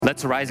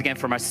Let's rise again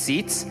from our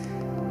seats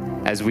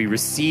as we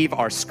receive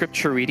our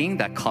scripture reading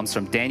that comes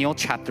from Daniel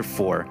chapter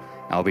 4.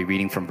 I'll be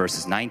reading from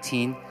verses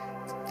 19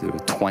 through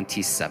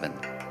 27.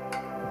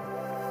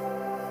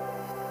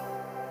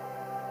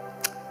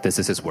 This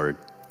is his word.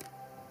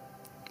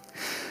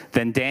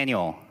 Then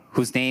Daniel,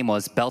 whose name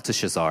was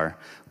Belteshazzar,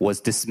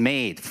 was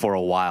dismayed for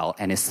a while,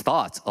 and his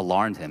thoughts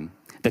alarmed him.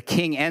 The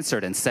king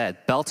answered and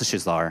said,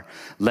 Belteshazzar,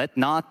 let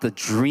not the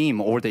dream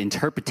or the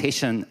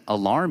interpretation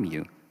alarm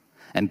you.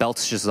 And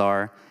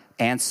Belteshazzar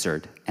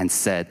answered and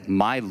said,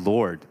 my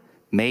Lord,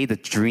 may the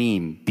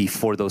dream be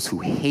for those who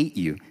hate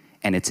you,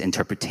 and its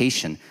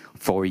interpretation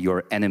for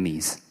your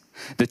enemies.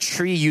 The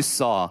tree you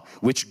saw,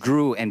 which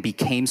grew and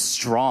became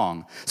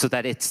strong, so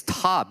that its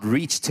top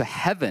reached to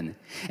heaven,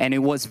 and it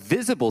was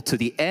visible to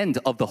the end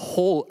of the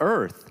whole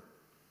earth,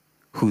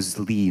 whose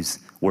leaves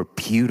were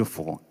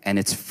beautiful and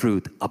its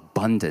fruit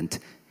abundant,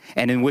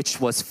 and in which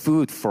was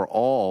food for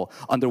all,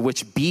 under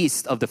which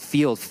beasts of the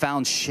field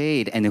found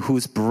shade, and in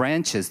whose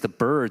branches the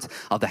birds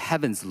of the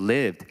heavens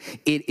lived.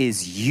 It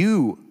is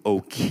you, O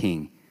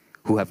king,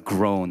 who have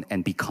grown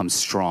and become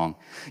strong.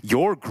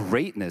 Your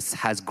greatness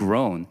has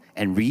grown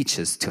and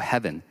reaches to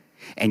heaven,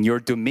 and your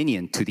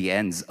dominion to the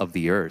ends of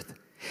the earth.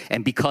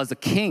 And because the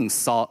king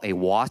saw a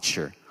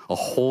watcher, a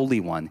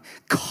holy one,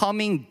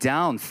 coming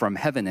down from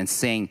heaven and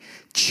saying,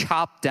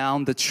 chop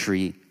down the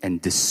tree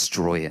and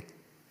destroy it,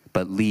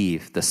 but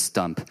leave the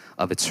stump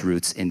of its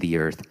roots in the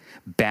earth,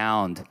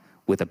 bound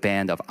with a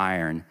band of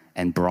iron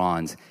and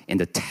bronze in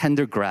the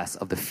tender grass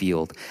of the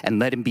field, and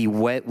let him be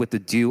wet with the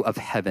dew of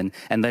heaven,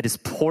 and let his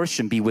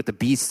portion be with the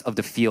beasts of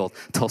the field,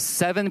 till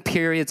 7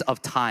 periods of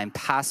time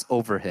pass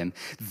over him.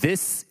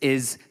 This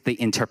is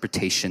the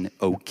interpretation,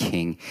 O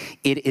king.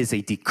 It is a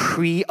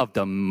decree of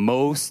the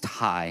Most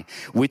High,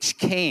 which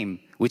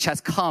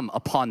has come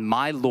upon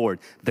my Lord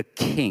the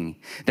king,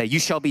 that you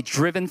shall be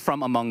driven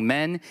from among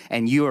men,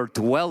 and your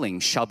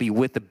dwelling shall be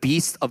with the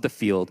beasts of the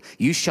field.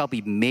 You shall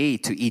be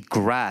made to eat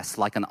grass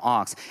like an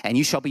ox, and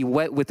you shall be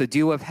wet with the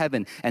dew of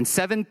heaven. And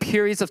 7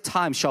 periods of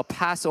time shall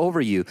pass over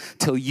you,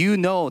 till you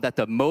know that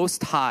the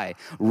Most High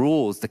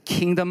rules the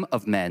kingdom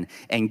of men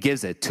and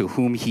gives it to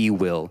whom he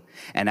will.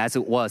 And as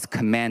it was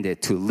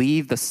commanded to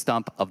leave the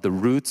stump of the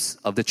roots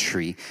of the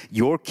tree,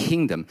 your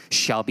kingdom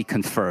shall be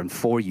confirmed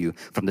for you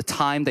from the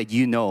time that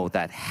you know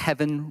that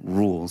heaven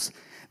rules.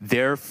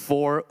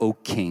 Therefore, O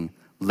king,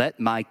 let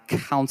my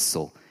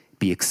counsel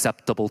be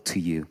acceptable to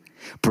you.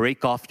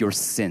 Break off your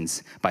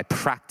sins by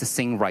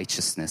practicing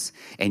righteousness,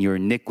 and your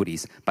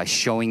iniquities by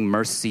showing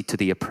mercy to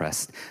the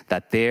oppressed,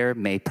 that there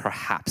may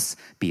perhaps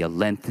be a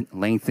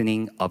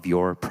lengthening of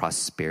your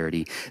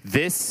prosperity.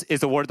 This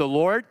is the word of the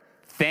Lord.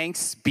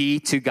 Thanks be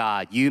to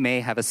God. You may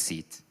have a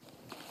seat.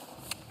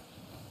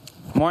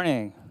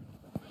 Morning.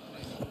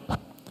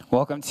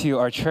 Welcome to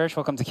our church.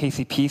 Welcome to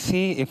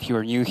KCPC. If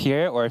you're new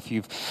here or if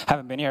you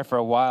haven't been here for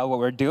a while, what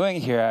we're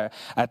doing here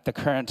at the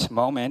current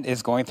moment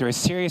is going through a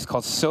series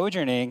called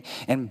Sojourning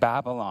in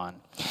Babylon.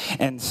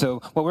 And so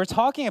what we're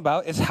talking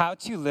about is how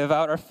to live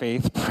out our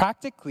faith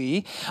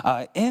practically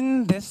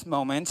in this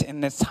moment,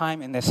 in this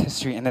time, in this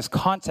history, in this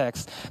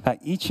context that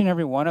each and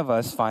every one of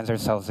us finds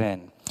ourselves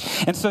in.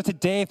 And so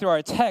today, through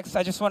our text,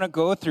 I just want to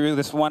go through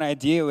this one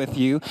idea with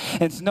you.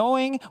 It's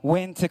knowing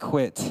when to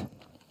quit.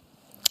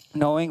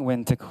 Knowing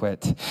when to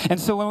quit. And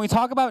so when we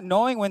talk about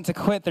knowing when to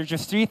quit, there's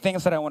just 3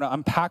 things that I want to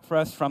unpack for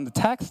us from the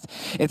text.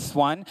 It's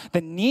 1,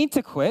 the need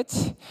to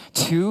quit.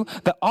 2,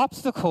 the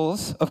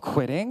obstacles of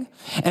quitting.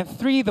 And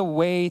 3, the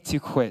way to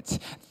quit.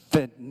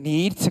 The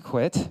need to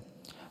quit,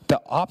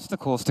 the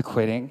obstacles to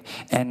quitting,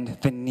 and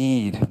the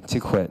need to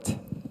quit.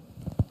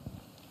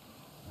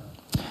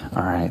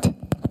 All right.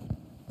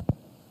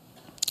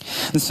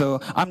 And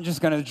so I'm just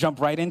going to jump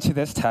right into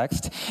this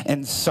text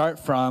and start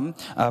from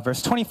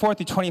verse 24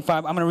 through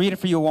 25. I'm going to read it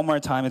for you one more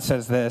time. It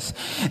says this.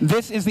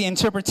 This is the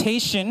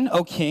interpretation,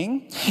 O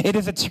king. It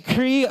is a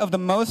decree of the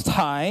Most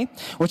High,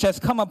 which has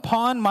come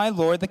upon my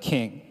Lord the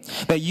king,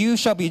 that you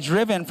shall be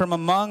driven from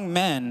among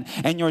men,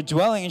 and your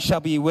dwelling shall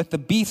be with the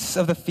beasts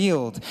of the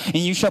field, and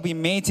you shall be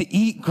made to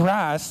eat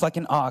grass like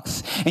an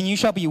ox, and you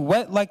shall be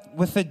wet like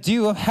with the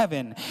dew of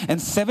heaven,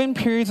 and 7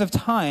 periods of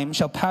time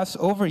shall pass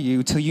over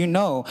you till you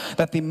know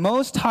that the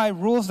Most High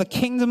rules the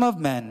kingdom of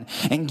men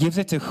and gives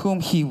it to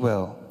whom he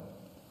will.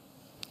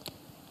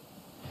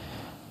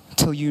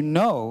 Till you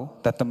know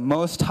that the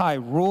Most High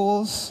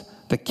rules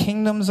the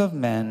kingdoms of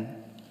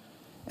men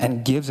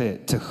and gives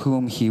it to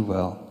whom he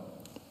will.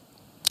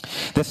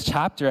 This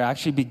chapter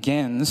actually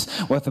begins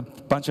with a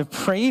bunch of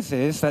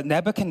praises that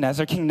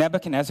King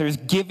Nebuchadnezzar is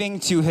giving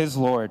to his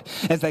Lord,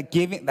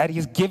 that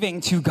he's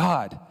giving to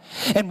God.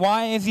 And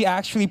why is he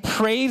actually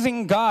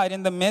praising God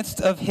in the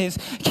midst of his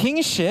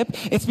kingship?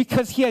 It's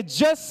because he had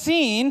just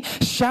seen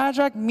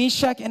Shadrach,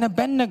 Meshach, and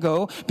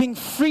Abednego being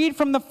freed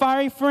from the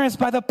fiery furnace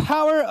by the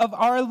power of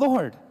our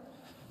Lord.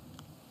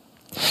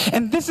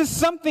 And this is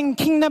something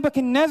King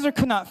Nebuchadnezzar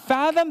could not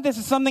fathom. This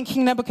is something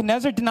King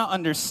Nebuchadnezzar did not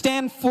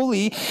understand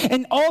fully.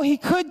 And all he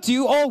could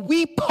do, all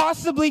we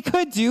possibly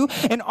could do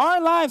in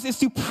our lives is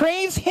to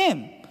praise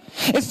him,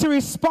 is to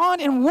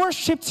respond and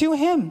worship to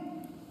him.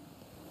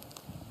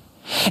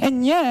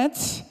 And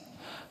yet,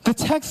 the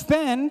text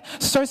then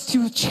starts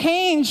to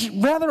change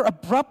rather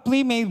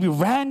abruptly, maybe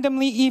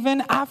randomly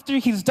even, after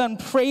he's done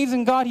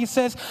praising God. He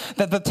says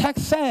that the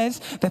text says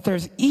that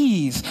there's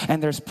ease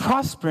and there's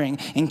prospering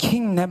in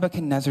King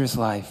Nebuchadnezzar's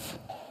life.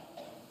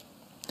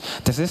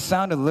 Does this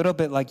sound a little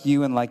bit like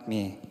you and like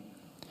me?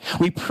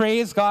 We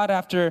praise God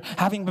after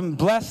having been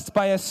blessed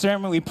by a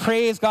sermon. We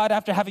praise God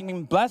after having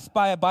been blessed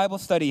by a Bible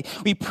study.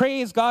 We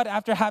praise God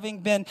after having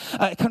been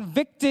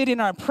convicted in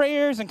our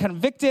prayers and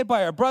convicted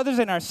by our brothers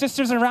and our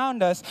sisters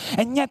around us.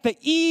 And yet the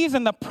ease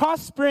and the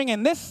prospering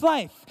in this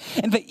life,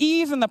 and the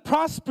ease and the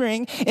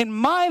prospering in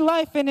my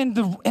life and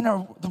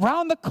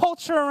around the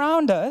culture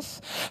around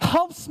us,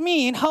 helps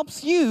me and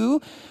helps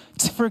you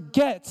to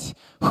forget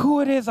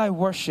who it is I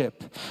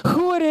worship,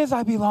 who it is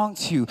I belong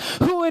to,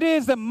 who it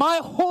is that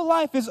my whole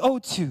life is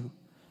owed to.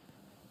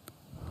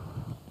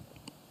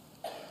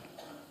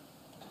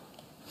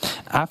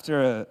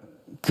 After a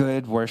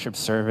good worship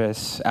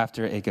service,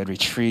 after a good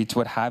retreat,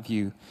 what have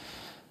you,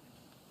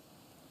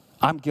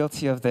 I'm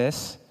guilty of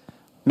this.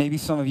 Maybe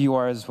some of you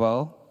are as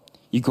well.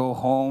 You go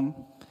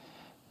home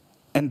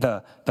and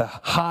the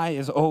high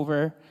is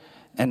over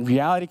and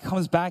reality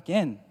comes back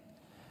in.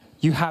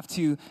 You have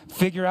to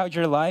figure out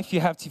your life. You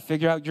have to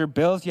figure out your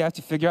bills. You have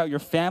to figure out your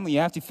family. You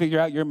have to figure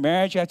out your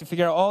marriage. You have to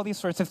figure out all these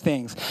sorts of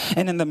things.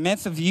 And in the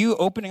midst of you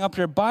opening up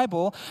your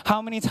Bible,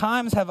 how many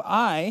times have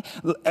I,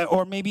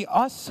 or maybe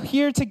us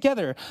here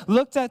together,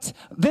 looked at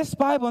this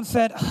Bible and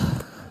said,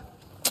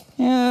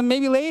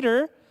 maybe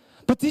later,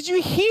 but did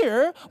you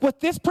hear what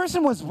this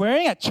person was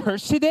wearing at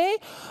church today?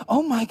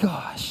 Oh my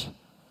gosh.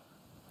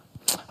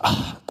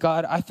 Oh,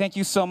 God, I thank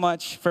you so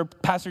much for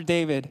Pastor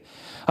David.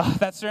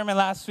 That sermon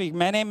last week,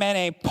 Mene,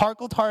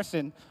 Tekel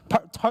Parson.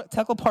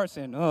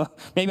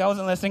 Maybe I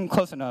wasn't listening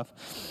close enough.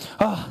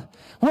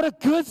 What a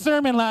good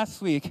sermon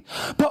last week.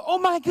 But oh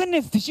my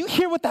goodness, did you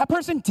hear what that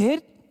person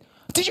did?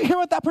 Did you hear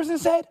what that person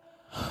said?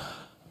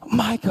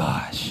 My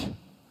gosh.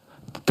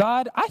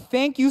 God, I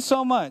thank you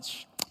so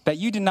much that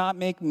you did not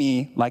make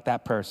me like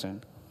that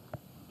person.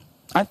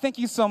 I thank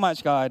you so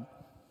much, God,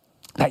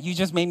 that you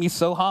just made me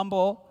so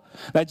humble,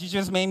 that you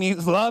just made me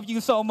love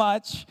you so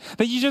much,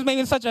 that you just made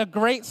me such a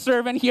great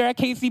servant here at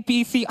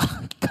KCPC.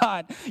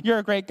 God, you're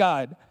a great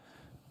God.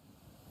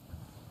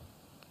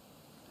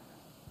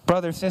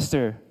 Brother,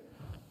 sister,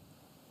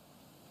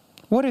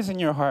 what is in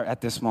your heart at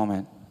this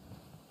moment?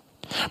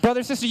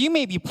 Brother, sister, you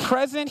may be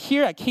present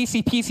here at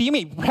KCPC. You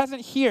may be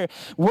present here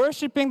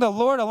worshiping the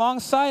Lord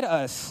alongside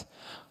us.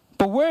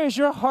 But where is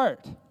your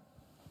heart?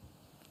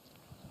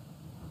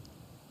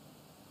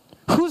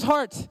 Whose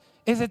heart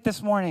is it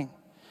this morning?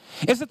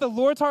 Is it the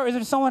Lord's heart or is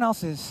it someone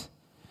else's?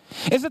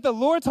 Is it the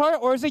Lord's heart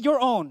or is it your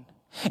own?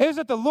 Is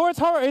it the Lord's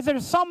heart or is there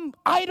some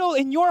idol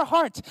in your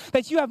heart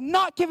that you have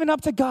not given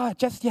up to God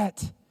just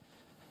yet?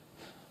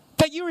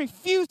 That you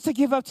refuse to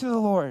give up to the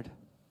Lord?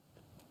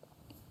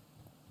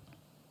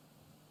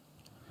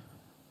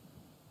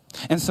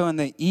 And so in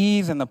the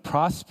ease and the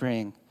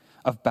prospering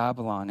of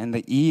Babylon, in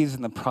the ease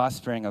and the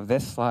prospering of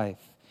this life,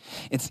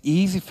 it's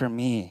easy for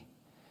me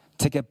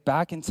to get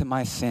back into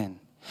my sin.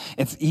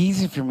 It's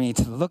easy for me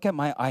to look at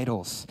my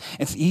idols.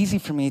 It's easy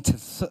for me to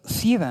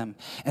see them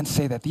and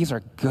say that these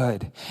are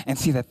good and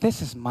see that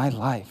this is my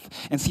life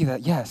and see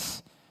that,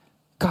 yes,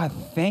 God,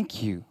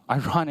 thank you.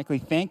 Ironically,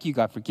 thank you,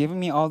 God, for giving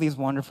me all these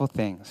wonderful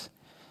things.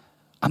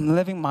 I'm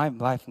living my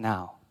life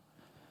now.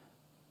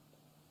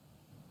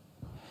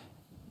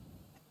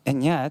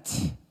 And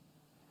yet,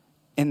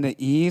 in the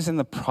ease and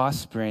the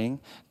prospering,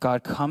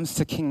 God comes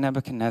to King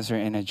Nebuchadnezzar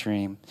in a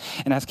dream.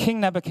 And as King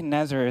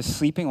Nebuchadnezzar is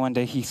sleeping one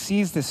day, he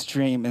sees this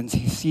dream and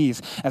he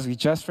sees, as we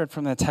just read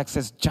from the text,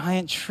 this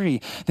giant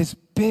tree, this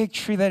big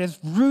tree that is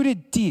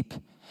rooted deep.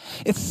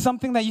 It's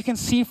something that you can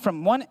see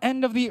from one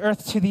end of the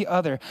earth to the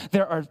other.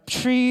 There are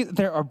trees,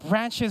 there are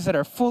branches that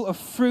are full of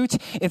fruit.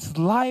 It's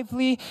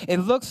lively. It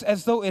looks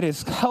as though it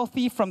is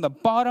healthy from the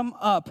bottom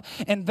up.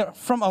 And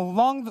from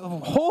along the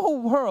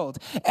whole world,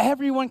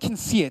 everyone can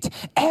see it.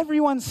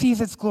 Everyone sees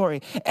its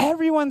glory.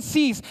 Everyone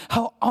sees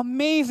how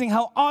amazing,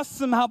 how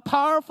awesome, how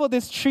powerful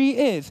this tree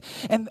is.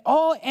 And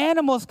all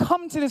animals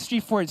come to this tree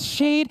for its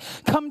shade,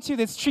 come to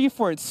this tree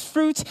for its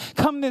fruit,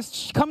 come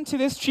to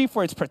this tree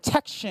for its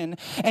protection.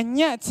 And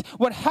yet,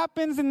 what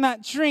happens in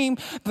that dream,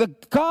 the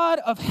God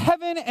of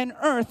heaven and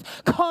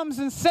earth comes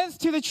and says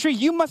to the tree,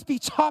 you must be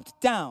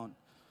chopped down.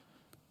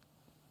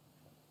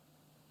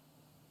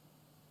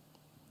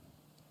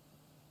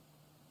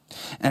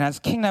 And as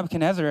King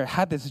Nebuchadnezzar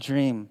had this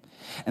dream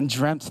and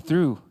dreamt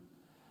through,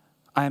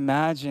 I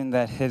imagine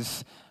that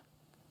his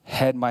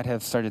head might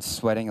have started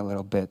sweating a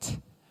little bit.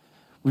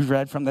 We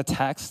read from the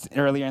text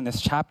earlier in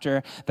this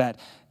chapter that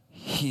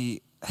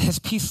his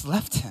peace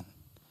left him,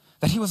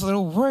 that he was a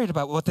little worried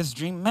about what this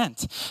dream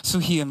meant. So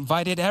he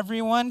invited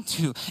everyone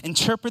to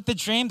interpret the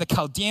dream. The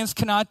Chaldeans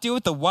could not do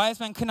it. The wise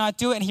men could not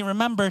do it. And he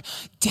remembered,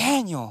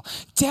 Daniel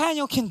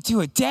can do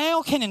it.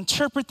 Daniel can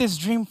interpret this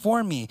dream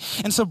for me.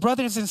 And so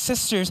brothers and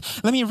sisters,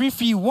 let me read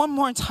for you one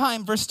more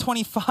time, verse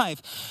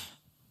 25.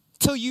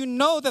 till you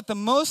know that the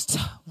Most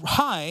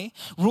High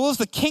rules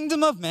the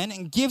kingdom of men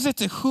and gives it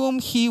to whom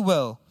he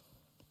will.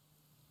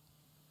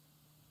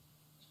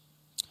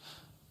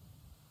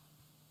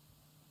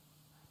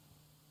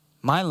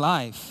 My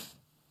life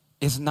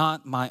is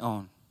not my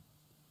own,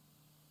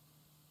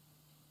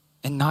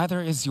 and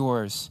neither is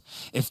yours.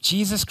 If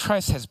Jesus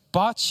Christ has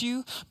bought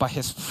you by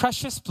his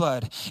precious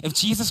blood, if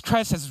Jesus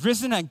Christ has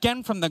risen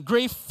again from the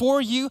grave for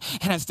you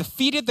and has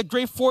defeated the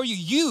grave for you,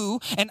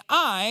 you and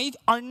I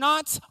are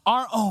not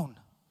our own.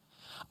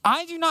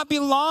 I do not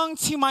belong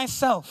to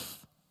myself.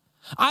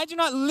 I do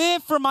not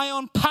live for my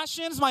own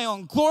passions, my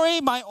own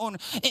glory, my own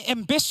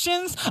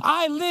ambitions.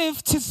 I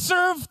live to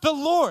serve the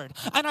Lord,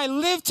 and I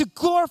live to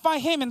glorify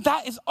him. And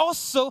that is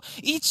also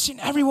each and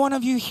every one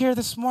of you here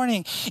this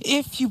morning,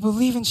 if you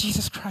believe in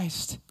Jesus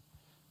Christ.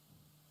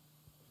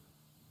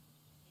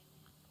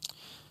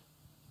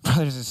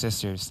 Brothers and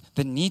sisters,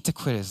 the need to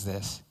quit is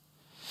this,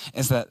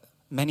 is that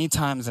many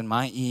times in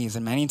my ease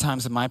and many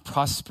times in my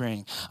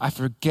prospering, I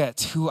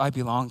forget who I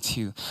belong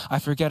to. I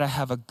forget I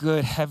have a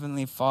good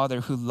heavenly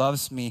Father who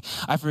loves me.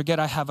 I forget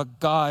I have a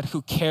God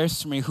who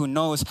cares for me, who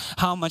knows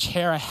how much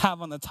hair I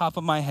have on the top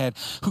of my head,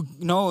 who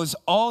knows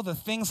all the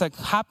things that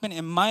happen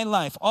in my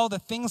life, all the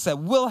things that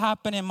will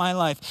happen in my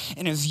life,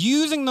 and is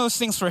using those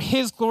things for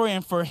his glory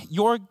and for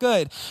your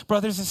good.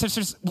 Brothers and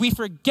sisters, we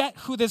forget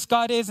who this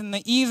God is in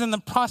the ease and the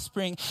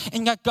prospering,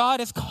 and yet God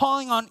is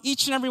calling on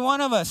each and every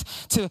one of us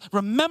to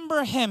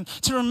remember him,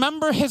 to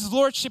remember his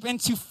lordship, and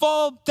to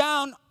fall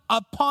down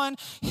upon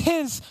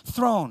his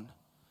throne,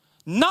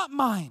 not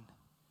mine.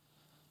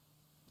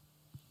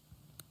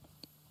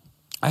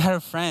 I had a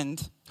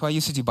friend who I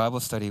used to do Bible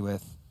study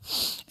with,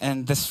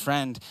 and this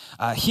friend,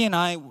 he and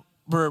I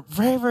were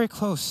very, very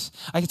close.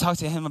 I could talk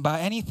to him about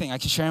anything. I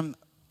could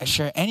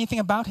share anything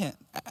about him,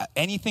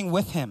 anything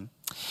with him.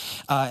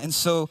 And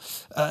so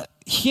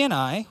he and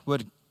I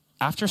would,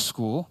 after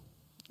school,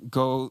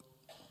 go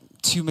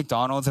to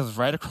McDonald's. It was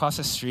right across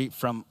the street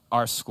from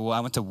our school.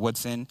 I went to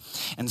Woodson.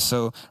 And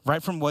so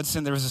right from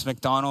Woodson, there was this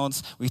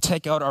McDonald's. We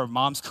take out our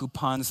mom's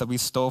coupons that we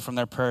stole from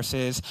their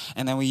purses,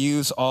 and then we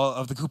use all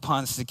of the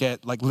coupons to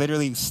get like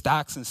literally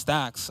stacks and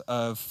stacks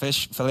of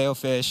fish,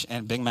 Filet-O-Fish,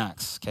 and Big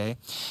Macs, okay?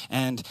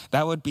 And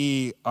that would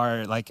be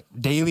our like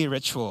daily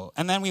ritual.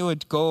 And then we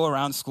would go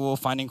around school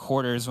finding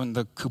quarters when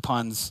the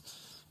coupons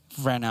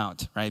ran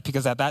out, right?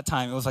 Because at that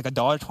time, it was like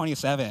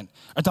 $1.27.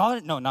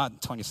 No,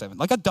 not 27,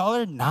 like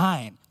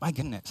 $1.09. My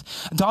goodness.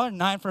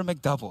 $1.09 for a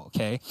McDouble,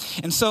 okay?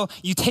 And so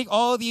you take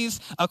all these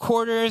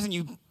quarters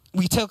and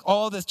we took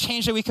all the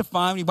change that we could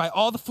find. We buy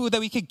all the food that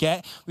we could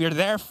get. We are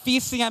there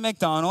feasting at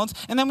McDonald's.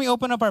 And then we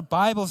open up our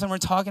Bibles and we're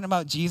talking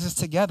about Jesus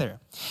together.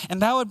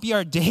 And that would be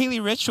our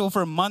daily ritual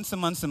for months and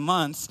months and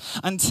months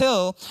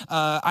until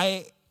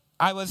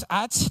I was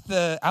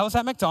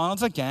at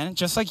McDonald's again,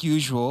 just like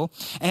usual.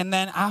 And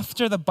then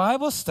after the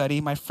Bible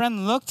study, my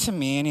friend looked to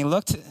me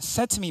and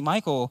said to me,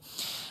 Michael,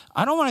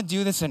 I don't want to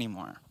do this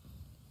anymore.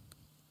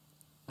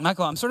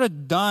 Michael, I'm sort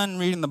of done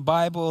reading the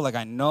Bible. Like,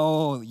 I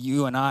know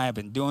you and I have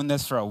been doing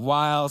this for a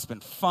while. It's been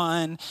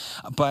fun.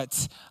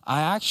 But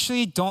I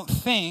actually don't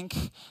think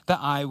that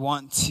I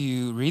want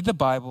to read the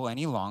Bible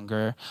any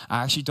longer.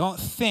 I actually don't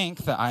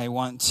think that I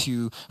want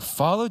to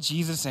follow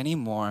Jesus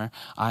anymore.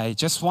 I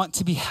just want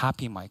to be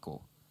happy,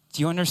 Michael.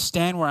 Do you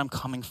understand where I'm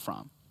coming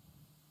from?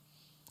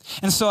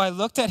 And so I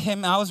looked at him,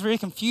 and I was very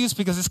confused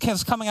because this kid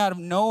was coming out of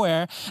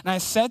nowhere. And I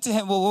said to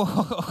him,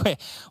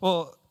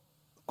 well,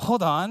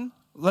 hold on.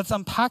 Let's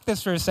unpack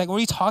this for a second. What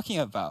are you talking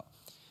about?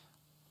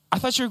 I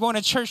thought you were going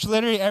to church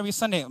literally every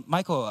Sunday.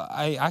 Michael,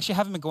 I actually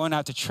haven't been going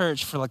out to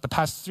church for like the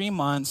past 3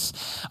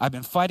 months. I've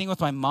been fighting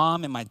with my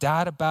mom and my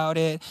dad about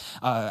it.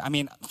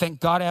 Thank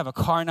God I have a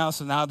car now,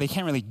 so now they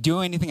can't really do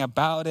anything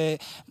about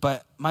it.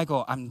 But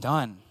Michael, I'm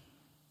done.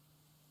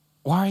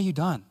 Why are you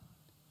done?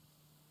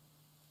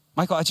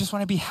 Michael, I just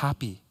want to be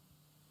happy.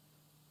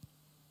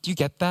 Do you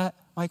get that,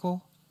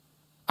 Michael?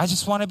 I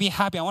just want to be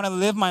happy. I want to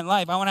live my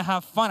life. I want to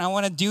have fun. I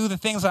want to do the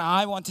things that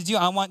I want to do.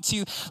 I want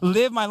to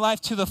live my life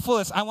to the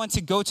fullest. I want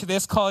to go to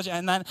this college,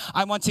 and then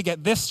I want to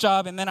get this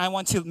job, and then I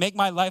want to make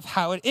my life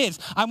how it is.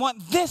 I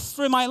want this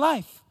for my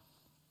life.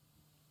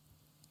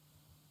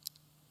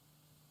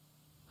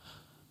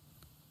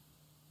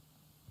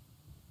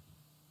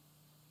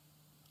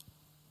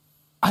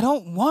 I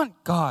don't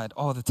want God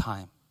all the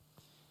time.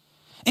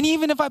 And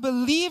even if I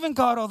believe in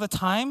God all the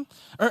time,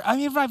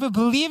 if I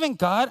believe in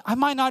God, I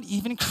might not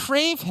even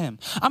crave him.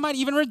 I might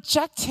even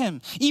reject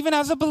him, even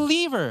as a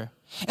believer.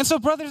 And so,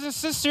 brothers and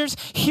sisters,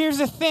 here's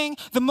the thing.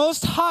 The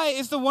Most High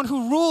is the one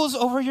who rules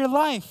over your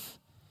life.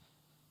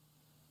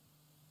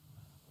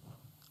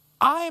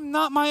 I am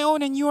not my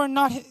own, and you are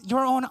not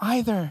your own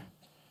either.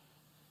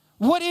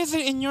 What is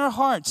it in your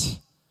heart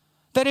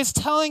that is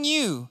telling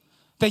you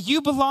that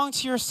you belong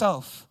to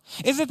yourself?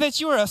 Is it that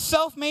you are a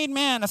self-made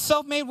man, a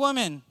self-made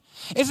woman?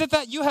 Is it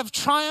that you have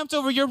triumphed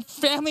over your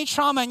family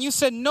trauma and you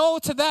said no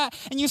to that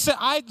and you said,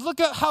 look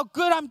at how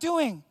good I'm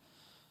doing.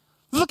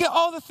 Look at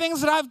all the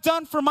things that I've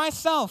done for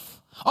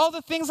myself, all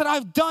the things that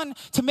I've done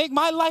to make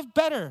my life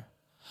better.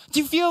 Do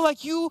you feel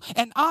like you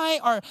and I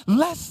are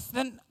less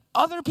than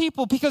other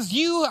people because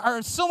you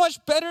are so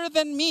much better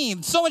than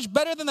me, so much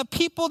better than the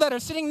people that are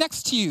sitting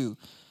next to you.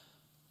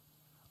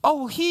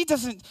 Oh, he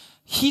doesn't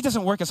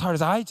work as hard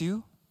as I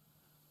do.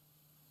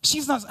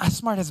 She's not as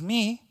smart as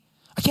me.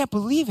 I can't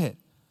believe it.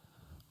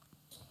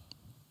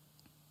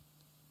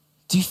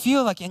 Do you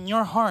feel like in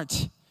your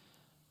heart,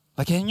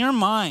 like in your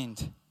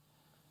mind,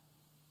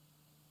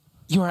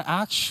 you are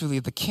actually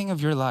the king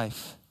of your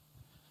life?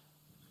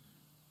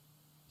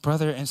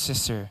 Brother and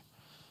sister,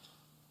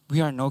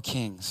 we are no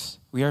kings.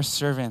 We are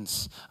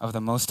servants of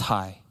the Most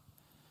High.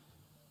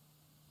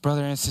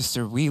 Brother and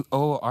sister, we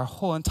owe our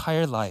whole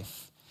entire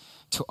life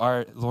to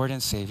our Lord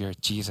and Savior,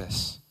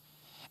 Jesus.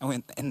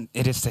 And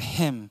it is to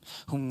him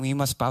whom we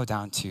must bow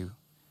down to.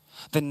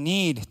 The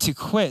need to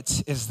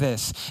quit is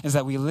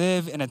that we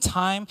live in a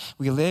time,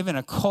 we live in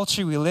a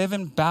culture, we live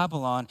in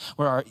Babylon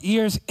where our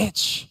ears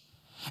itch.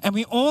 And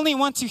we only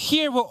want to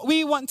hear what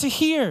we want to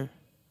hear.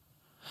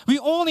 We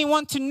only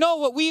want to know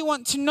what we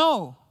want to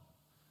know.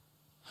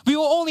 We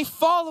will only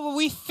follow what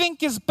we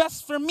think is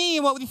best for me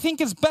and what we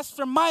think is best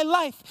for my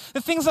life,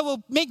 the things that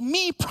will make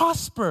me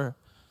prosper.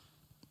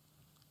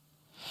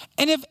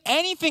 And if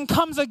anything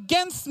comes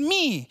against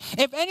me,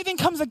 if anything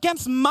comes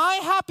against my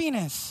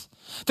happiness,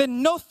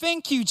 then no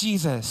thank you,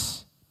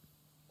 Jesus.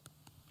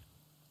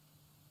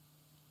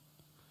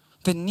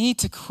 The need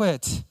to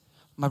quit,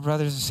 my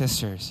brothers and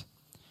sisters,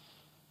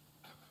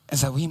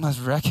 is that we must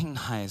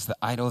recognize the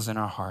idols in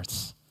our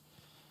hearts.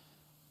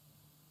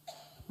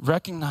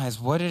 Recognize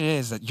what it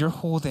is that you're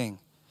holding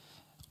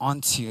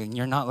onto and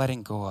you're not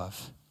letting go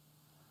of.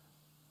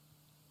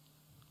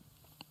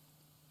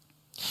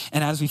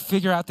 And as we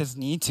figure out this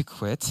need to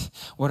quit,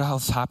 what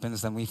else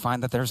happens? Then we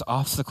find that there's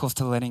obstacles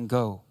to letting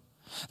go.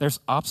 There's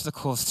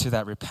obstacles to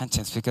that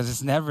repentance because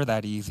it's never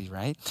that easy,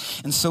 right?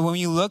 And so when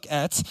you look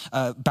at,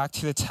 back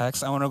to the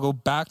text, I want to go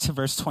back to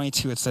verse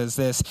 22. It says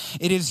this: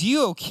 "It is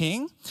you, O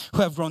king,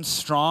 who have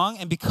grown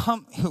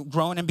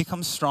and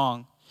become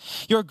strong.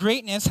 Your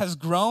greatness has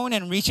grown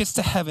and reaches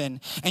to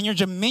heaven, and your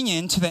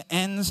dominion to the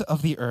ends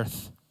of the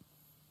earth."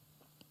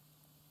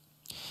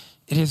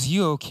 It is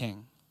you, O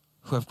king,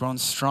 who have grown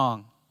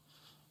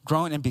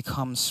and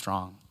become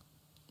strong.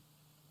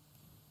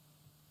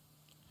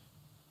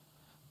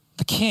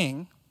 The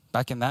king,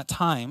 back in that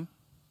time,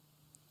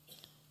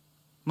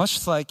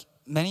 much like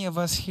many of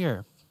us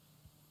here,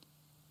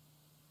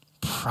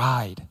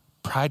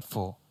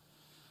 prideful,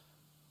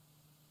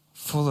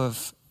 full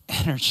of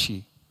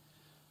energy,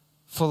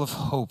 full of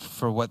hope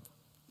for what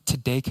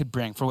today could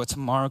bring, for what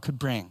tomorrow could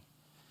bring.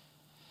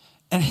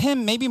 And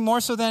him, maybe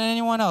more so than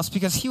anyone else,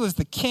 because he was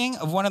the king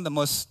of one of the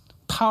most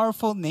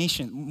powerful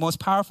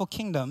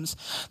kingdoms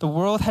the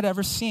world had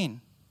ever seen.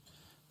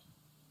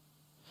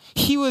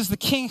 He was the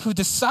king who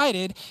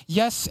decided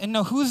yes and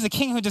no. Who's the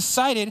king who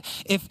decided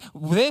if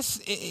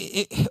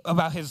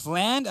about his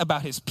land,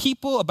 about his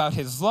people, about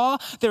his law?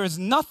 There is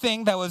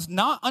nothing that was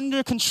not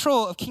under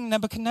control of King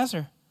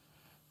Nebuchadnezzar.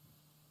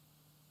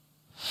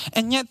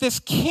 And yet this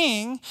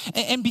king,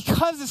 and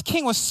because this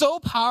king was so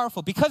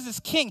powerful, because this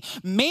king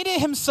made it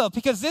himself,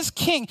 because this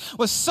king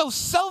was so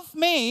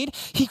self-made,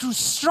 he grew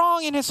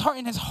strong in his heart,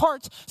 and his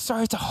heart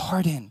started to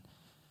harden.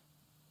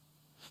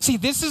 See,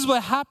 this is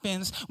what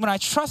happens when I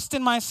trust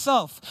in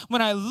myself,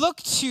 when I look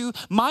to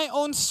my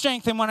own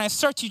strength, and when I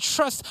start to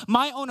trust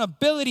my own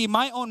ability,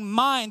 my own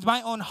mind,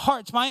 my own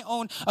heart, my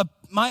own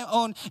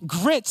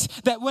grit,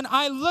 that when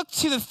I look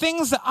to the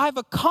things that I've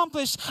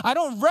accomplished, I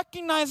don't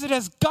recognize it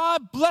as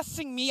God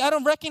blessing me. I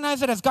don't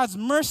recognize it as God's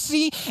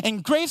mercy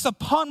and grace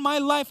upon my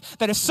life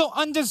that is so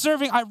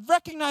undeserving. I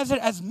recognize it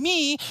as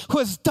me who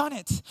has done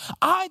it.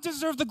 I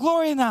deserve the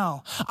glory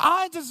now.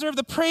 I deserve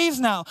the praise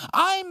now.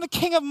 I'm the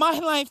king of my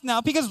life now.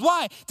 Because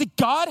why? Did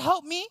God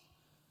help me?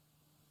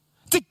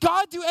 Did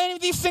God do any of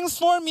these things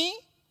for me?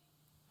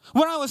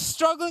 When I was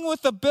struggling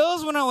with the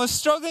bills, when I was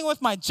struggling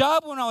with my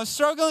job, when I was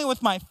struggling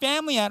with my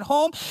family at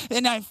home,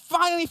 and I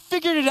finally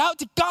figured it out,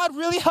 did God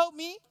really help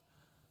me?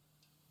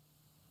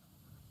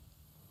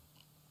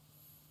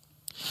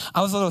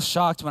 I was a little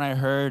shocked when I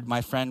heard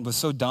my friend was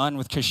so done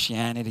with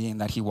Christianity and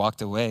that he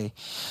walked away.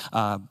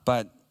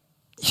 But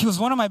he was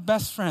one of my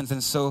best friends,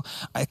 and so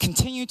I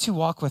continue to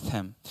walk with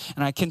him,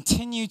 and I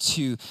continue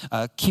to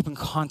keep in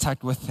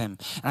contact with him,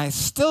 and I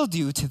still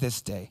do to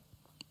this day.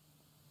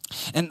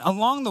 And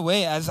along the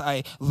way, as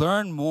I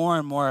learn more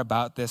and more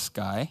about this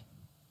guy,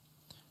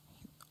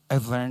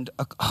 I've learned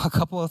a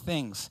couple of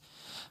things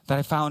that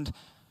I found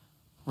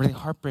really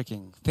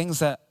heartbreaking, things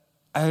that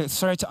I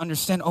started to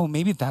understand, oh,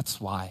 maybe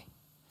that's why.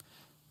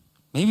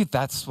 Maybe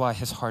that's why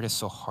his heart is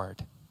so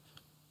hard.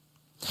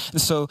 And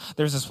so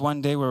there's this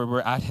one day where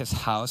we're at his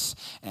house,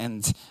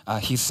 and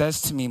he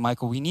says to me,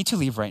 "Michael, we need to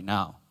leave right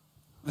now."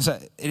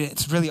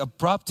 It's really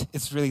abrupt,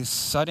 it's really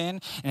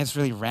sudden, and it's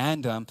really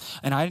random.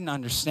 And I didn't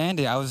understand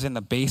it. I was in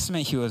the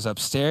basement, he was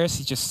upstairs.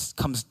 He just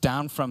comes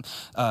down from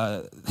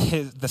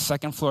the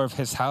second floor of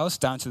his house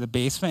down to the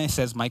basement. He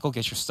says, "Michael,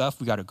 get your stuff,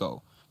 we gotta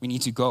go. We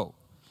need to go."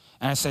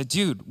 And I said,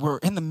 "Dude, we're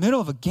in the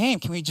middle of a game.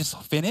 Can we just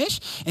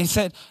finish?" And he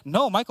said,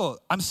 "No, Michael,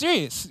 I'm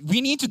serious.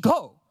 We need to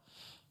go."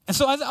 And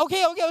so I was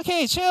like,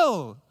 okay,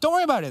 chill. Don't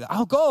worry about it.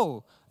 I'll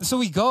go. And so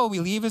we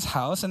leave his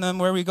house, and then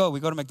where we go? We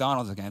go to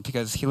McDonald's again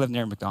because he lived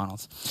near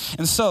McDonald's.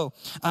 And so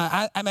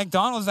at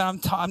McDonald's, I'm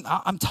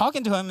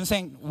talking to him and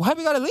saying, why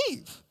we got to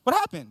leave? What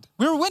happened?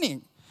 We were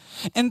winning.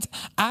 And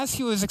as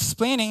he was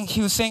explaining,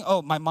 he was saying,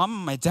 oh, my mom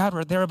and my dad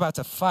they're about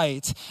to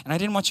fight, and I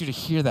didn't want you to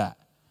hear that.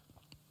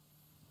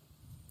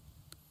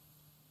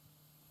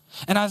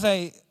 And as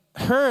I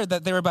heard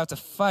that they were about to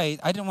fight,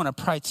 I didn't want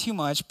to pry too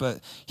much,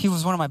 but he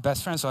was one of my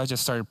best friends, so I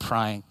just started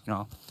prying,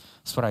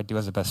 That's what I do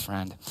as a best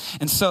friend.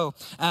 And so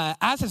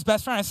as his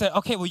best friend, I said,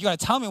 okay, well, you got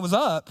to tell me what's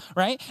up,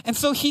 right? And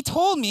so he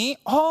told me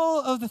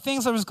all of the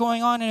things that was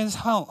going on in his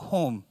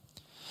home,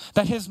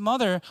 that his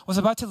mother was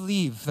about to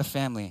leave the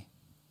family,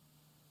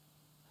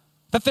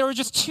 that there were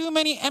just too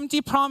many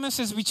empty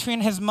promises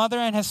between his mother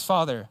and his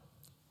father,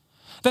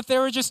 that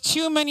there were just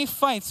too many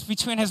fights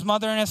between his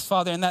mother and his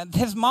father, and that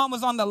his mom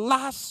was on the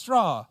last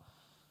straw,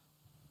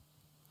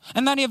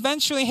 and that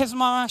eventually his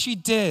mom actually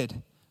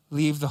did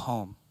leave the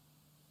home.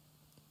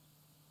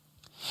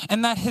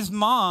 And that his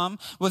mom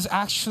was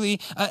actually,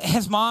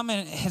 his mom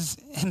and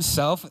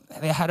himself,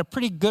 they had a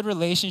pretty good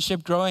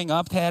relationship growing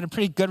up. They had a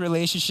pretty good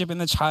relationship in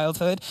the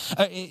childhood,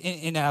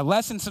 in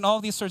adolescence and all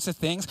these sorts of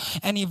things.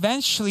 And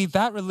eventually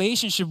that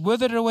relationship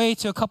withered away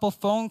to a couple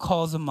phone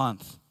calls a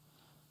month.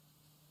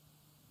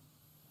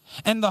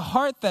 And the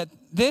heart that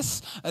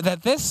this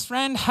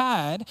friend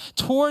had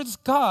towards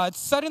God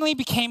suddenly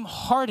became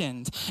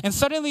hardened and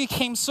suddenly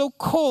became so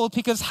cold,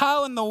 because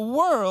how in the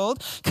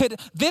world could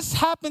this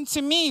happen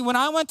to me when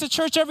I went to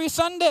church every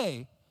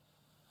Sunday?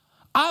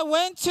 I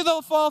went to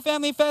the Fall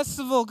Family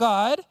Festival,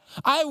 God.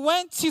 I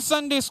went to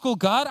Sunday school,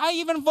 God. I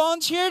even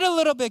volunteered a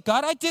little bit,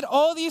 God. I did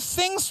all these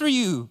things for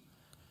you.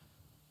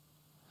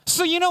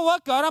 So you know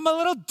what, God? I'm a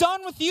little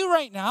done with you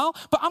right now,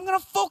 but I'm going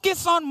to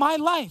focus on my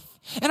life.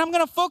 And I'm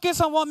going to focus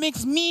on what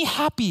makes me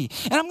happy.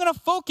 And I'm going to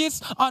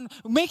focus on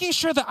making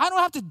sure that I don't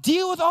have to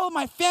deal with all of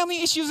my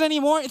family issues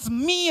anymore. It's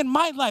me and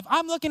my life.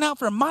 I'm looking out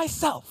for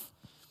myself.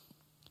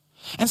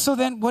 And so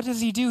then what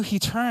does he do? He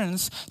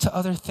turns to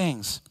other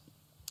things.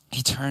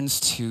 He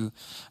turns to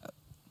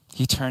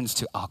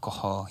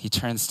alcohol. He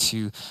turns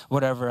to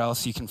whatever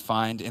else you can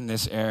find in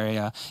this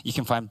area. You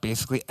can find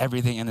basically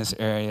everything in this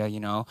area,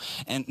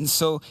 And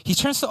so he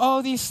turns to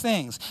all these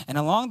things. And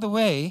along the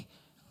way,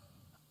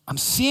 I'm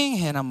seeing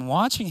him, I'm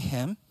watching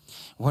him.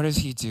 What does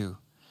he do?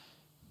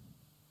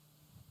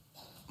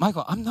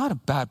 Michael, I'm not a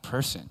bad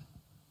person.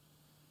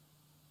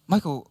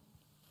 Michael,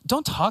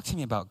 don't talk to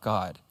me about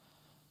God.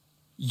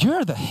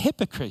 You're the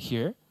hypocrite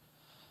here.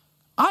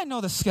 I know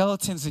the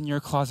skeletons in your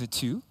closet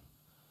too.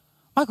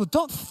 Michael,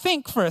 don't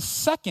think for a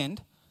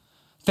second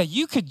that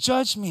you could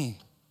judge me.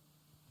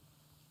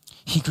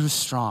 He grew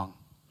strong.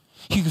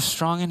 He grew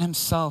strong in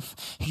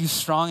himself. He grew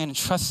strong in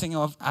trusting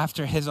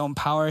after his own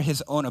power,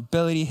 his own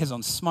ability, his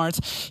own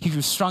smarts. He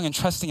grew strong in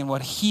trusting in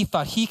what he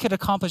thought he could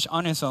accomplish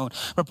on his own.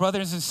 But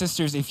brothers and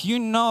sisters, if you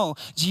know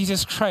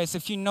Jesus Christ,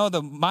 if you know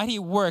the mighty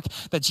work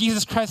that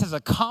Jesus Christ has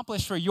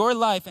accomplished for your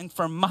life and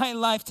for my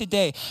life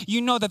today,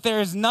 you know that there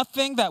is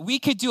nothing that we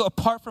could do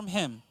apart from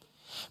him.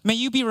 May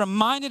you be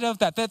reminded of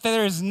that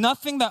there is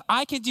nothing that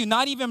I can do,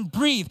 not even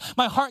breathe.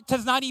 My heart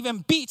does not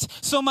even beat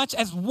so much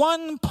as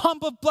one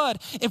pump of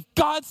blood. If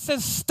God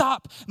says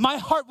stop, my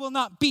heart will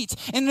not beat.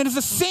 And it is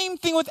the same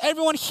thing with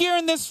everyone here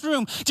in this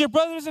room. Dear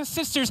brothers and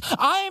sisters,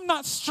 I am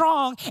not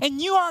strong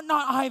and you are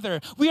not either.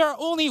 We are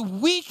only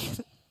weak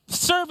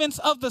servants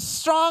of the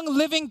strong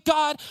living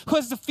God who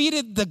has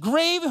defeated the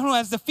grave, who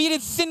has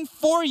defeated sin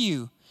for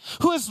you,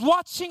 who is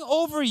watching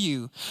over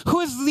you, who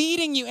is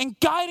leading you and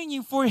guiding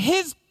you for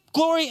his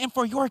glory and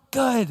for your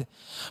good.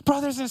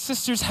 Brothers and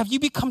sisters, have you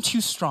become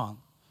too strong?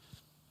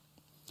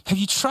 Have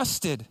you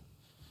trusted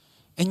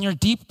in your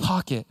deep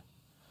pocket?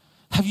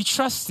 Have you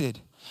trusted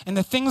in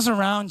the things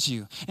around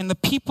you, in the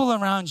people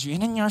around you,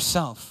 and in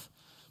yourself?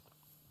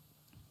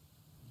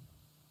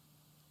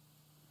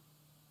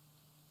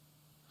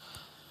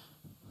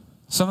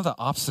 Some of the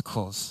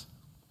obstacles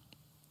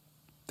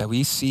that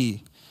we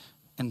see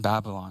in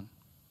Babylon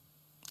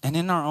and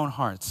in our own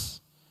hearts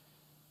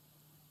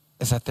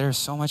is that there is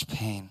so much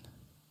pain,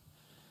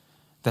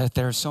 that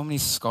there are so many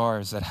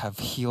scars that have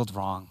healed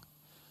wrong,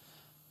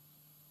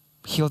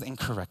 healed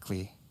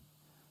incorrectly,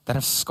 that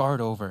have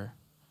scarred over,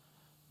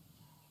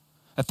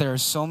 that there are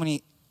so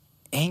many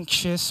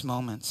anxious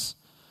moments,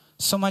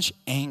 so much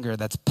anger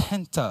that's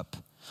pent up,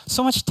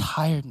 so much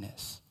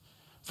tiredness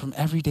from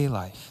everyday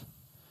life,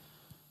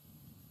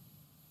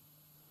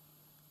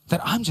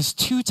 that I'm just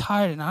too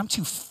tired and I'm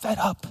too fed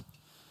up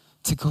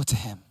to go to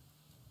him.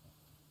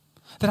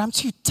 That I'm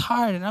too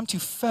tired and I'm too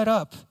fed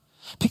up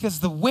because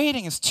the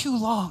waiting is too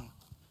long.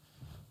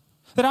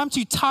 That I'm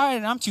too tired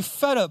and I'm too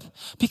fed up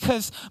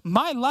because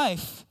my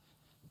life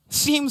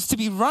seems to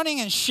be running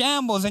in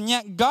shambles, and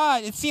yet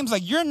God, it seems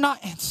like you're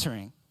not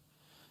answering.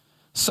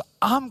 So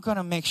I'm going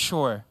to make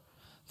sure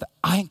that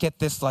I get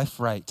this life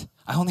right.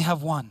 I only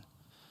have one.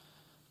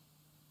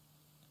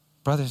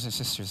 Brothers and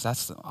sisters,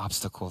 that's the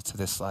obstacle to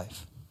this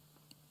life.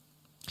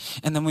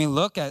 And then we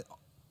look at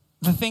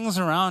the things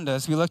around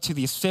us. We look to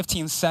these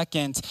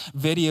 15-second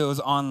videos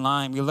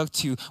online. We look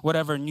to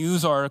whatever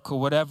news article,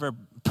 whatever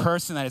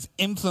person that is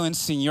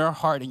influencing your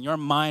heart and your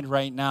mind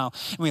right now.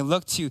 And we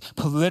look to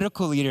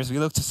political leaders, we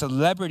look to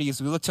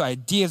celebrities, we look to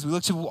ideas, we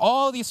look to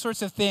all these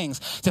sorts of things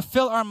to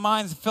fill our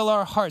minds, fill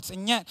our hearts.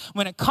 And yet,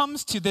 when it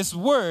comes to this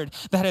word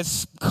that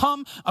has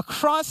come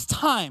across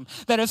time,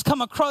 that has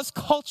come across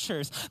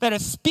cultures, that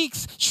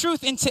speaks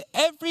truth into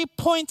every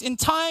point in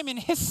time in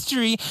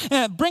history,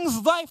 and it brings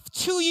life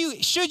to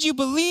you, should you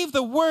believe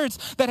the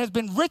words that has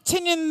been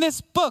written in this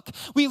book,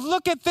 we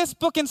look at this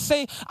book and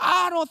say,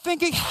 I don't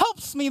think it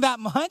helps me that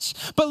much.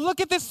 But look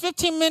at this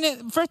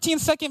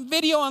 15-second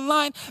video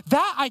online.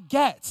 That I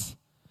get.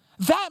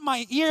 That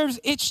my ears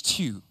itch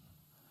to.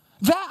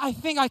 That I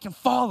think I can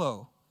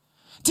follow.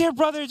 Dear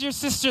brother, dear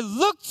sister,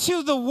 look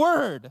to the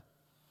word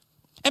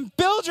and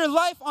build your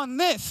life on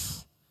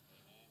this.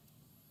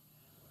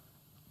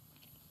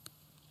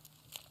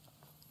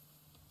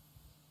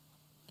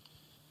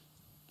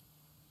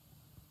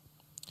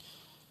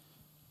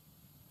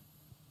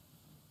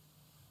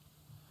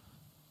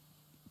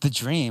 The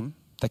dream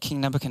that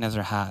King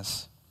Nebuchadnezzar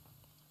has,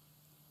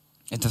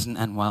 it doesn't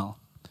end well.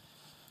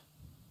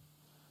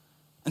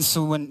 And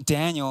so when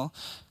Daniel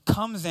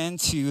comes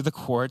into the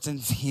court and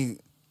he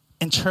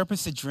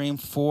interprets the dream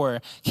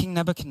for King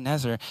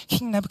Nebuchadnezzar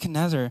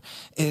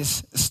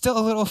is still a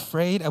little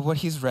afraid of what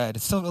he's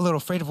read, still a little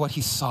afraid of what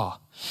he saw.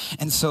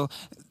 And so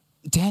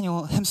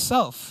Daniel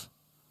himself,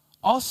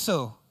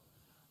 also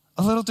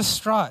a little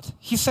distraught,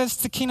 he says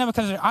to King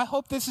Nebuchadnezzar, I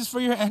hope this is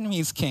for your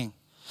enemies, king.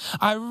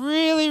 I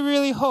really,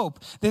 really hope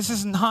this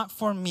is not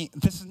for me.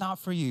 This is not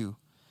for you.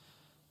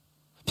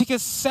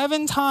 Because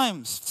 7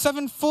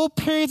 full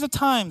periods of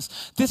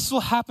times, this will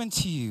happen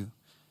to you.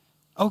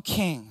 O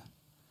king,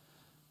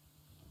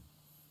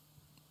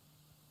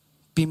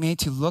 be made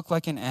to look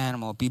like an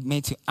animal, be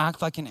made to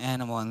act like an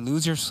animal and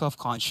lose your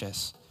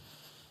self-conscious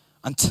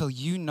until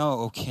you know,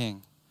 O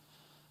king,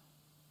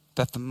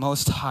 that the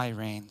Most High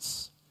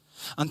reigns.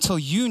 Until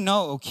you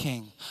know, O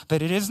king,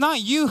 that it is not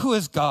you who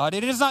is God.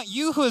 It is not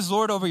you who is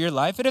Lord over your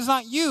life. It is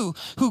not you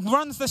who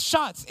runs the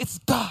shots. It's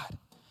God.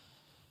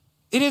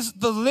 It is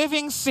the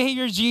living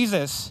Savior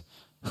Jesus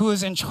who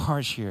is in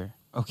charge here,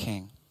 O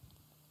king.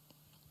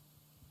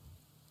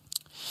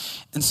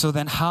 And so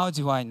then how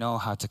do I know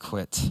how to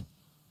quit?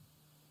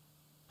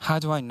 How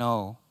do I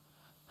know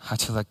how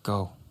to let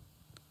go?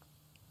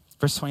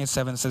 Verse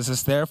 27 says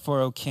this,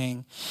 therefore, O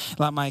king,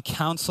 let my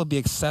counsel be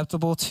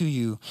acceptable to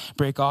you.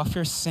 Break off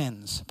your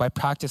sins by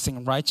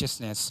practicing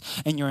righteousness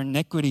and your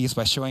iniquities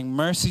by showing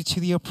mercy to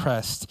the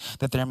oppressed,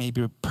 that there may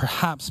be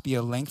perhaps be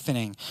a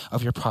lengthening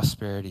of your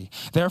prosperity.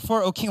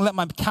 Therefore, O king, let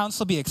my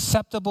counsel be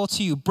acceptable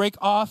to you. Break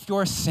off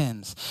your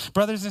sins.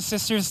 Brothers and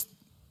sisters,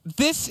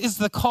 this is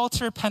the call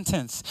to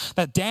repentance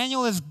that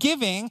Daniel is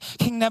giving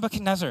King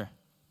Nebuchadnezzar.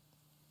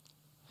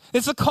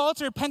 It's a call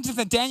to repentance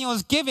that Daniel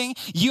is giving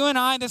you and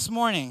I this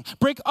morning.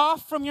 Break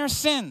off from your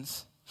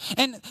sins.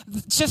 And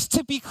just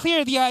to be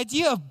clear, the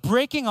idea of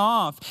breaking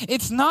off,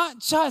 it's not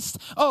just,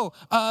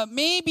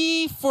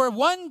 maybe for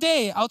one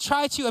day I'll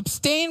try to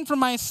abstain from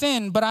my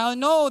sin, but I'll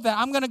know that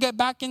I'm going to get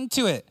back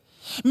into it.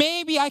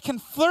 Maybe I can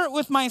flirt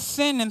with my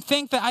sin and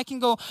think that I can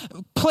go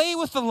play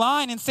with the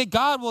line and say,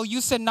 God, well,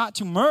 you said not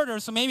to murder,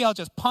 so maybe I'll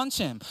just punch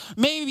him.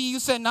 Maybe you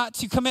said not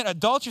to commit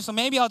adultery, so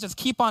maybe I'll just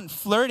keep on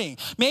flirting.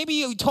 Maybe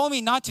you told me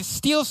not to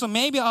steal, so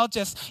maybe I'll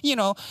just,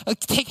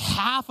 take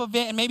half of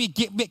it and maybe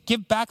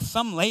give back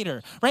some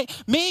later, right?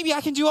 Maybe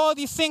I can do all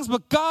these things,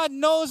 but God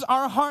knows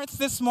our hearts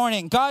this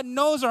morning. God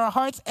knows our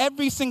hearts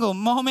every single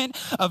moment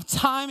of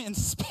time and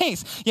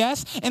space,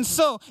 yes? And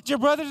so, dear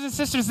brothers and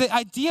sisters, the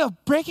idea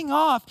of breaking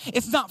off,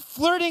 it's not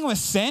flirting with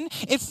sin.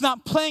 It's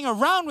not playing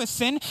around with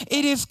sin.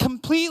 It is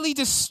completely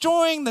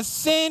destroying the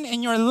sin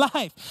in your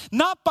life.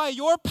 Not by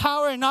your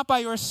power and not by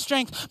your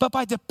strength, but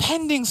by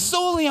depending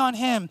solely on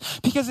him.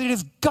 Because it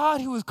is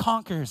God who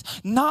conquers,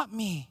 not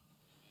me.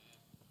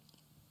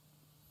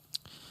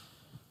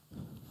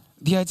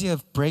 The idea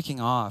of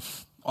breaking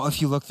off,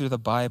 if you look through the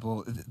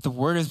Bible, the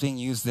word is being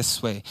used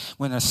this way.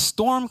 When a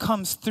storm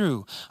comes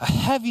through, a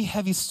heavy,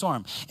 heavy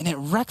storm, and it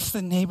wrecks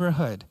the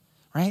neighborhood,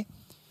 right?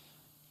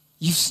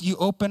 You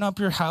open up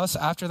your house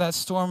after that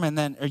storm,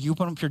 or you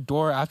open up your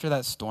door after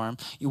that storm.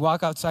 You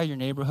walk outside your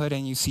neighborhood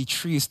and you see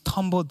trees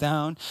tumble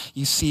down.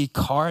 You see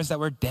cars that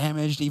were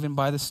damaged even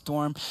by the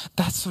storm.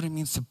 That's what it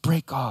means to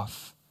break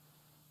off.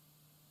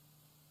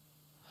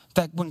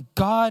 That when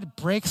God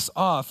breaks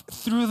off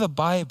through the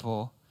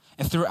Bible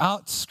and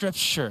throughout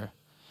Scripture,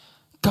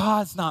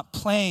 God's not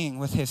playing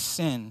with his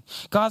sin.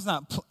 God's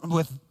not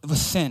with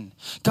sin.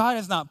 God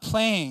is not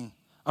playing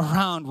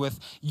around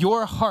with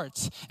your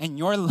heart and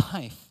your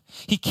life.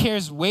 He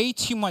cares way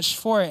too much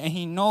for it, and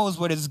he knows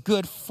what is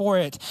good for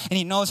it, and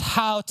he knows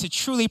how to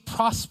truly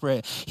prosper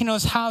it. He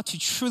knows how to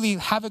truly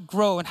have it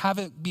grow and have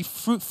it be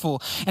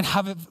fruitful and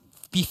have it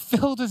be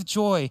filled with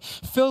joy,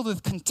 filled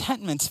with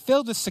contentment,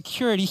 filled with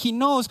security. He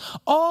knows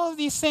all of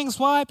these things.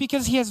 Why?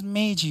 Because he has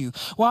made you.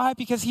 Why?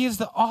 Because he is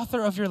the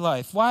author of your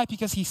life. Why?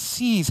 Because he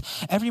sees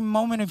every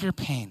moment of your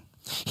pain.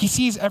 He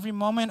sees every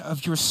moment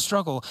of your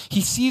struggle.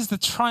 He sees the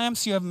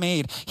triumphs you have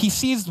made. He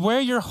sees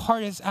where your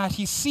heart is at.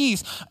 He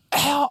sees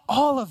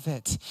all of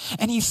it.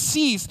 And he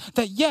sees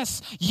that,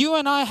 yes, you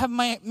and I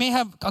may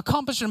have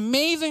accomplished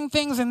amazing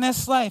things in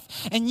this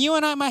life. And you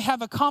and I might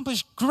have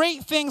accomplished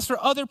great things for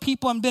other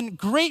people and been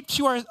great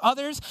to our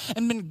others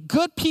and been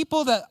good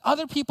people that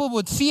other people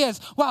would see as,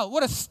 wow,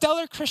 what a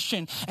stellar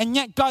Christian. And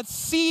yet God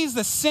sees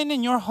the sin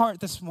in your heart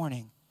this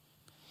morning.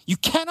 You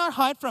cannot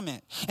hide from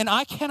it. And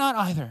I cannot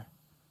either.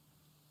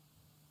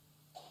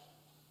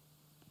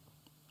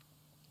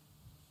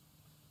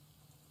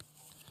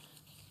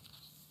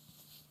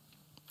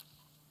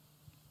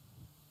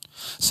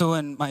 So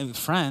when my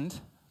friend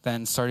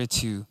then started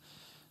to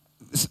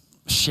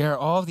share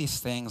all of these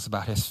things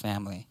about his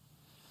family,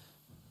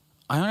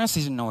 I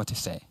honestly didn't know what to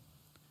say.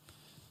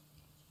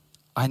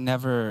 I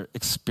never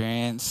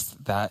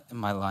experienced that in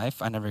my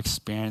life. I never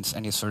experienced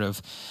any sort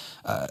of,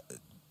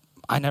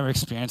 I never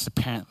experienced a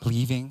parent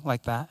leaving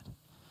like that.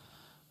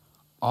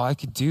 All I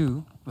could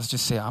do was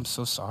just say, I'm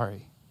so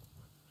sorry.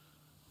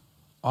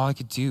 All I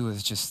could do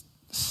was just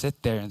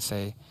sit there and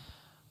say,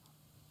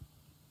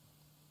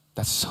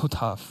 that's so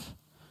tough.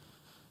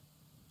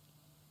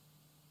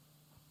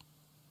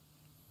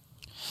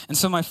 And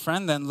so my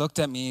friend then looked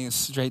at me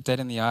straight dead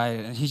in the eye,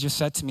 and he just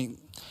said to me,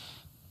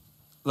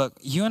 look,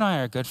 you and I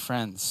are good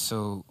friends,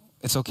 so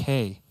it's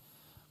okay,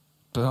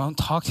 but don't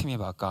talk to me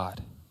about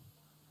God.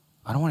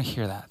 I don't want to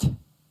hear that.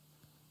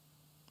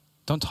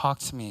 Don't talk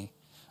to me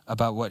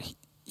about what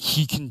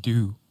he can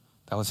do.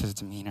 That was his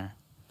demeanor.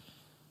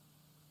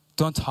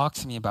 Don't talk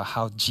to me about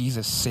how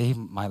Jesus saved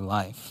my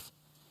life.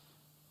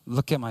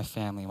 Look at my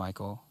family,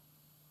 Michael.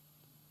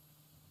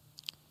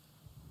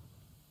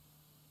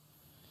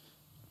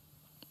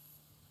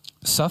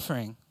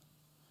 Suffering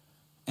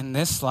in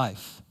this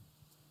life,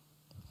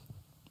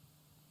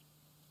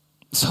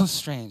 so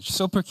strange,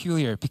 so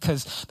peculiar,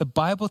 because the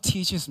Bible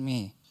teaches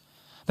me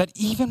that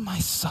even my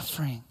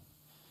suffering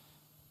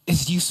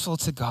is useful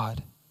to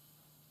God.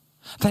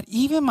 That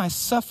even my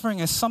suffering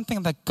is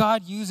something that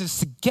God uses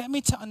to get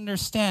me to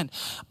understand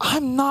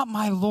I'm not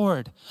my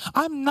Lord.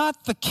 I'm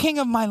not the king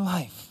of my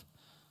life.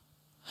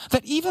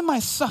 That even my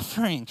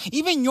suffering,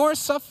 even your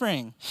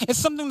suffering, is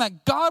something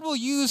that God will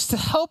use to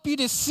help you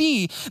to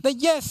see that,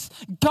 yes,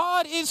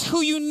 God is who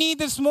you need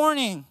this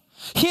morning.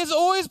 He has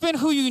always been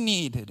who you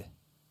needed.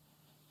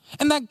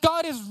 And that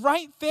God is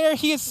right there.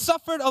 He has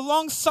suffered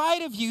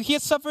alongside of you. He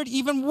has suffered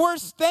even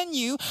worse than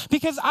you,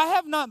 because I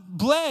have not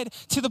prayed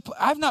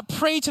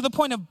to the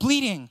point of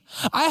bleeding.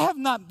 I have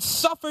not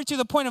suffered to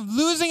the point of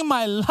losing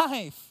my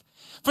life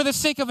for the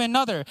sake of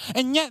another.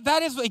 And yet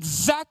that is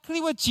exactly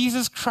what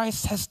Jesus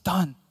Christ has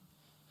done.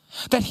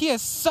 That he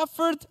has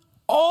suffered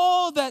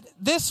all that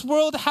this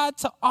world had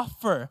to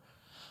offer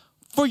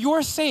for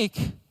your sake,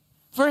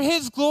 for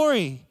his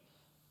glory.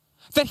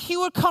 That he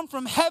would come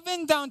from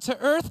heaven down to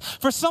earth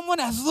for someone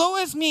as low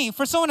as me,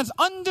 for someone as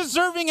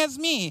undeserving as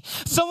me,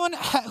 someone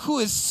who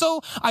is so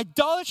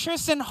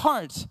idolatrous in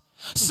heart,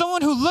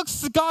 someone who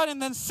looks to God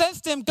and then says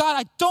to him, God,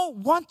 I don't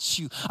want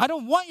you. I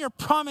don't want your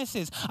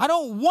promises. I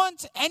don't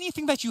want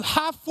anything that you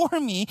have for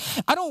me.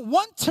 I don't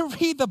want to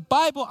read the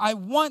Bible. I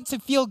want to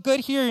feel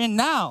good here and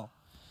now.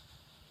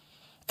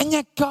 And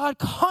yet God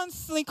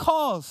constantly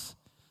calls.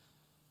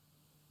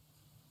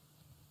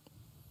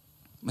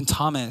 When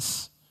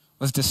Thomas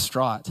was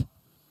distraught,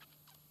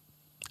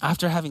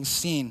 after having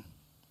seen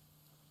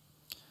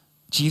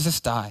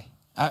Jesus die,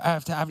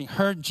 after having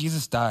heard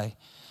Jesus die,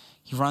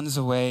 he runs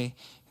away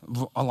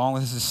along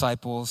with his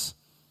disciples.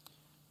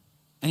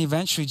 And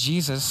eventually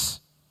Jesus,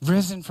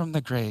 risen from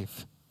the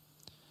grave,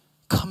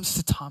 comes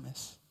to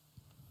Thomas.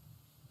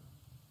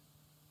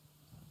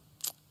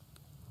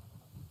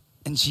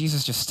 And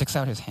Jesus just sticks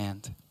out his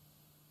hand.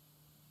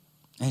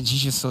 And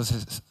Jesus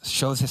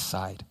shows his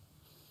side.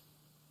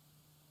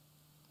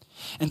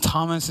 And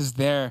Thomas is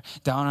there,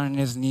 down on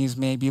his knees,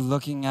 maybe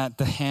looking at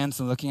the hands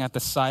and looking at the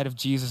side of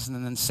Jesus,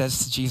 and then says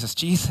to Jesus,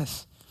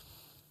 Jesus,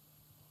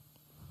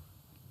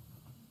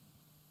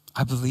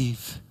 I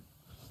believe.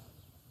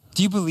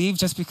 Do you believe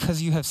just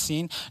because you have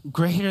seen?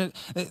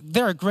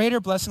 There are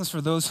greater blessings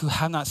for those who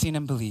have not seen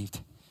and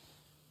believed.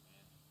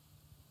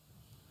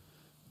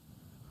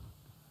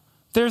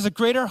 There's a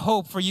greater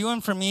hope for you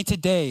and for me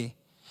today,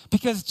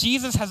 because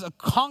Jesus has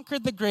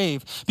conquered the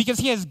grave, because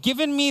he has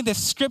given me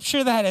this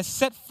scripture that has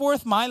set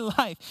forth my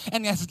life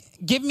and has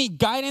given me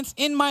guidance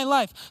in my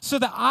life so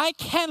that I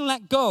can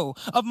let go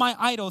of my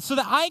idols, so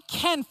that I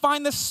can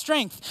find the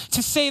strength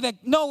to say that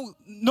no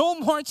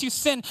more to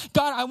sin.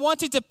 God, I want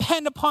to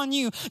depend upon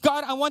you.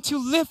 God, I want to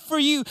live for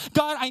you.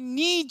 God, I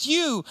need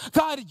you.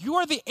 God,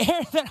 you're the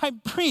air that I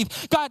breathe.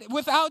 God,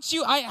 without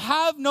you, I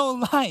have no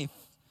life.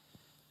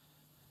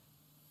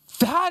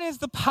 That is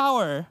the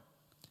power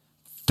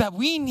that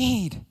we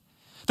need.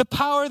 The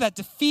power that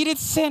defeated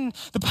sin,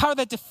 the power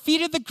that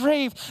defeated the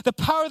grave, the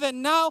power that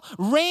now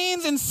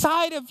reigns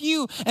inside of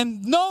you.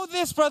 And know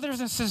this, brothers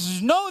and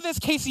sisters, know this,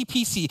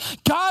 KCPC.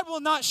 God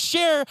will not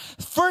share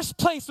first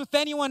place with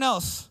anyone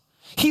else.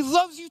 He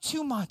loves you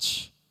too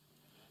much.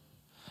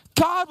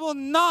 God will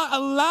not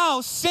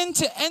allow sin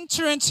to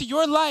enter into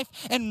your life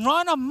and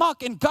run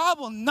amok, and God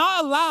will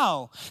not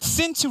allow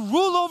sin to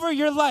rule over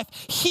your life.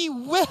 He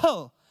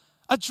will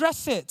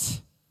address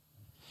it.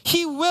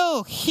 He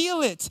will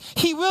heal it.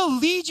 He will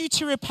lead you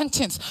to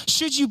repentance.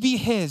 Should you be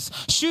his?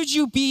 Should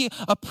you be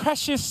a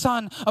precious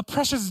son, a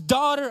precious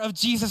daughter of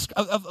Jesus,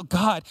 of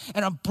God,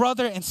 and a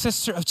brother and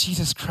sister of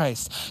Jesus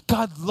Christ?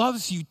 God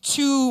loves you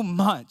too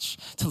much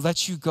to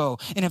let you go.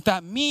 And if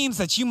that means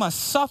that you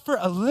must suffer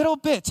a little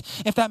bit,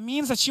 if that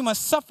means that you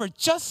must suffer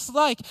just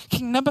like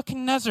King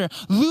Nebuchadnezzar,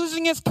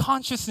 losing his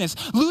consciousness,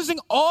 losing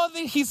all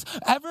that he's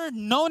ever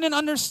known and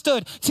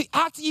understood, to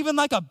act even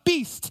like a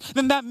beast,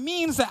 then that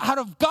means that out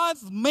of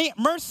God's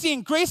mercy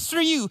and grace for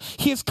you,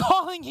 he is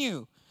calling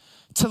you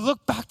to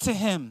look back to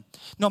him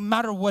no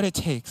matter what it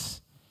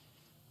takes.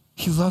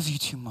 He loves you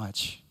too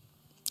much.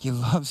 He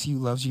loves you,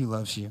 loves you,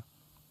 loves you.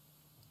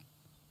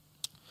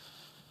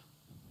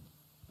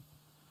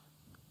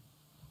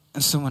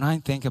 And so when I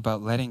think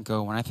about letting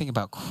go, when I think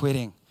about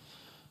quitting,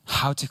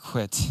 how to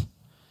quit,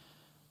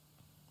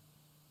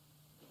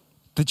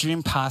 the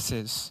dream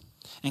passes,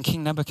 and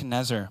King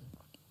Nebuchadnezzar,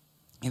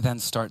 he then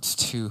starts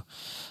to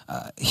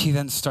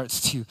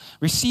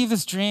receive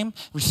his dream,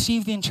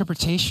 receive the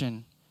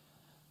interpretation.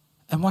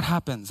 And what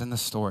happens in the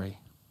story?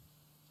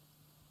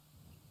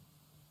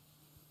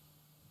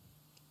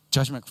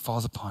 Judgment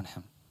falls upon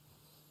him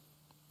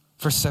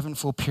for 7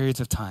 full periods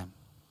of time.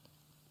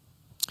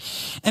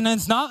 And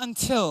it's not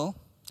until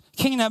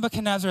King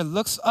Nebuchadnezzar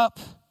looks up,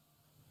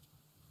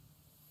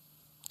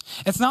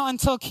 it's not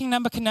until King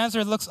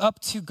Nebuchadnezzar looks up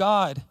to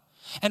God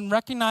and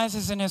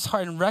recognizes in his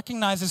heart and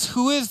recognizes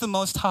who is the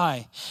Most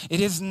High.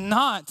 It is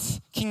not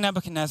King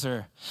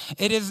Nebuchadnezzar.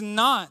 It is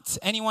not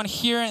anyone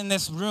here in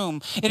this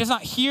room. It is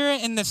not here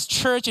in this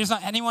church. It is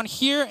not anyone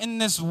here in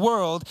this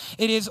world.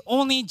 It is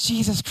only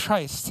Jesus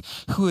Christ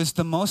who is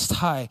the Most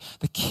High,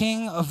 the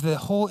King of the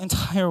whole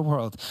entire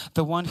world,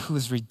 the one who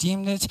has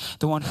redeemed it,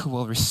 the one who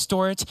will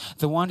restore it,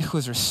 the one who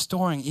is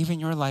restoring even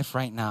your life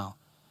right now.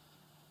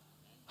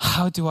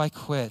 How do I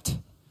quit?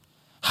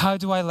 How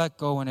do I let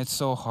go when it's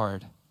so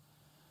hard?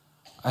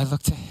 I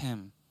look to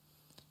him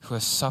who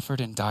has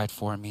suffered and died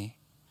for me,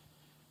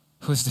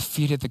 who has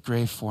defeated the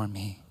grave for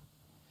me,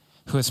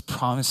 who has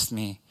promised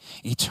me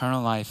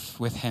eternal life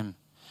with him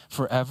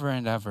forever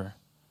and ever,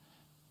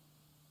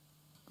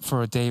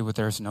 for a day where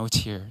there's no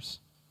tears,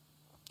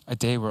 a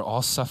day where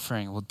all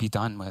suffering will be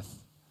done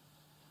with,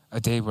 a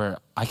day where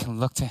I can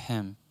look to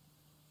him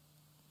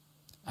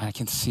and I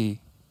can see,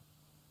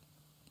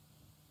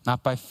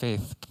 not by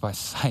faith, but by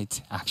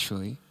sight,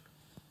 actually,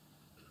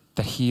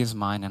 that he is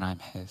mine and I'm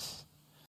his.